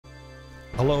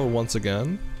Hello once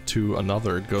again to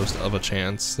another Ghost of a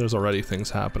Chance. There's already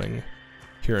things happening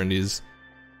here in these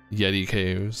Yeti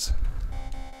caves.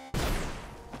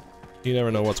 You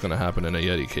never know what's going to happen in a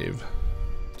Yeti cave.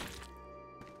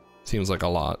 Seems like a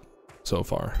lot so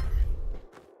far.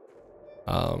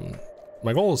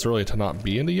 My goal is really to not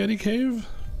be in the Yeti cave.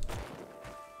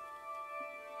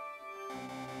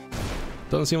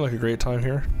 Doesn't seem like a great time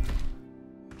here.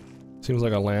 Seems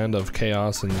like a land of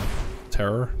chaos and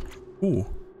terror. Ooh,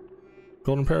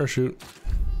 golden parachute.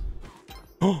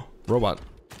 Oh, robot.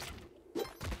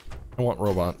 I want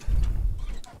robot.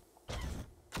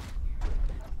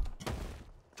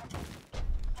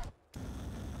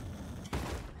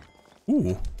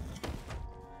 Ooh,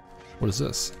 what is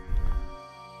this?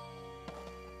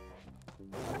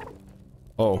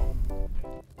 Oh,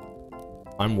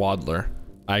 I'm Waddler.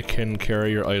 I can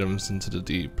carry your items into the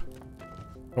deep.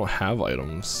 I don't have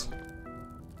items.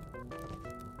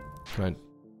 Can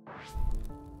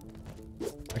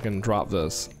I can drop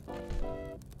this.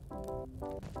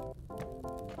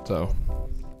 So.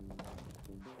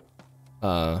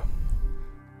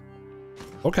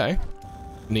 Okay.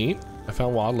 Neat. I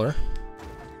found Waddler.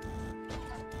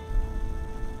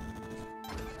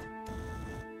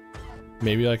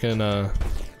 Maybe I can,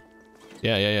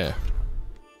 yeah.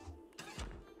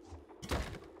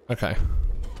 Okay.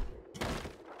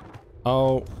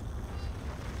 Oh.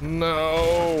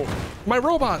 No! My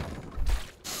robot!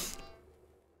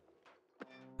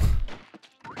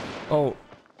 Oh,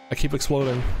 I keep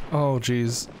exploding. Oh,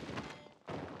 jeez.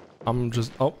 I'm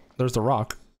just, oh, there's the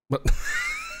rock. But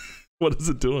what is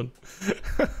it doing?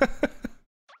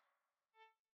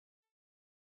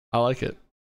 I like it.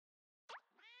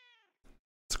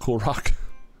 It's a cool rock.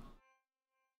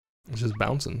 It's just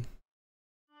bouncing.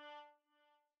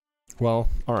 Well,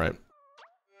 alright.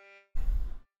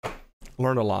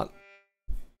 Learned a lot.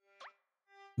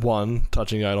 1,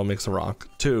 touching the idol makes a rock.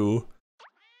 2,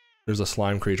 there's a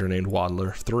slime creature named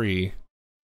Waddler. 3,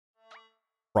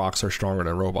 rocks are stronger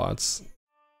than robots.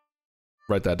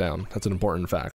 Write that down. That's an important fact.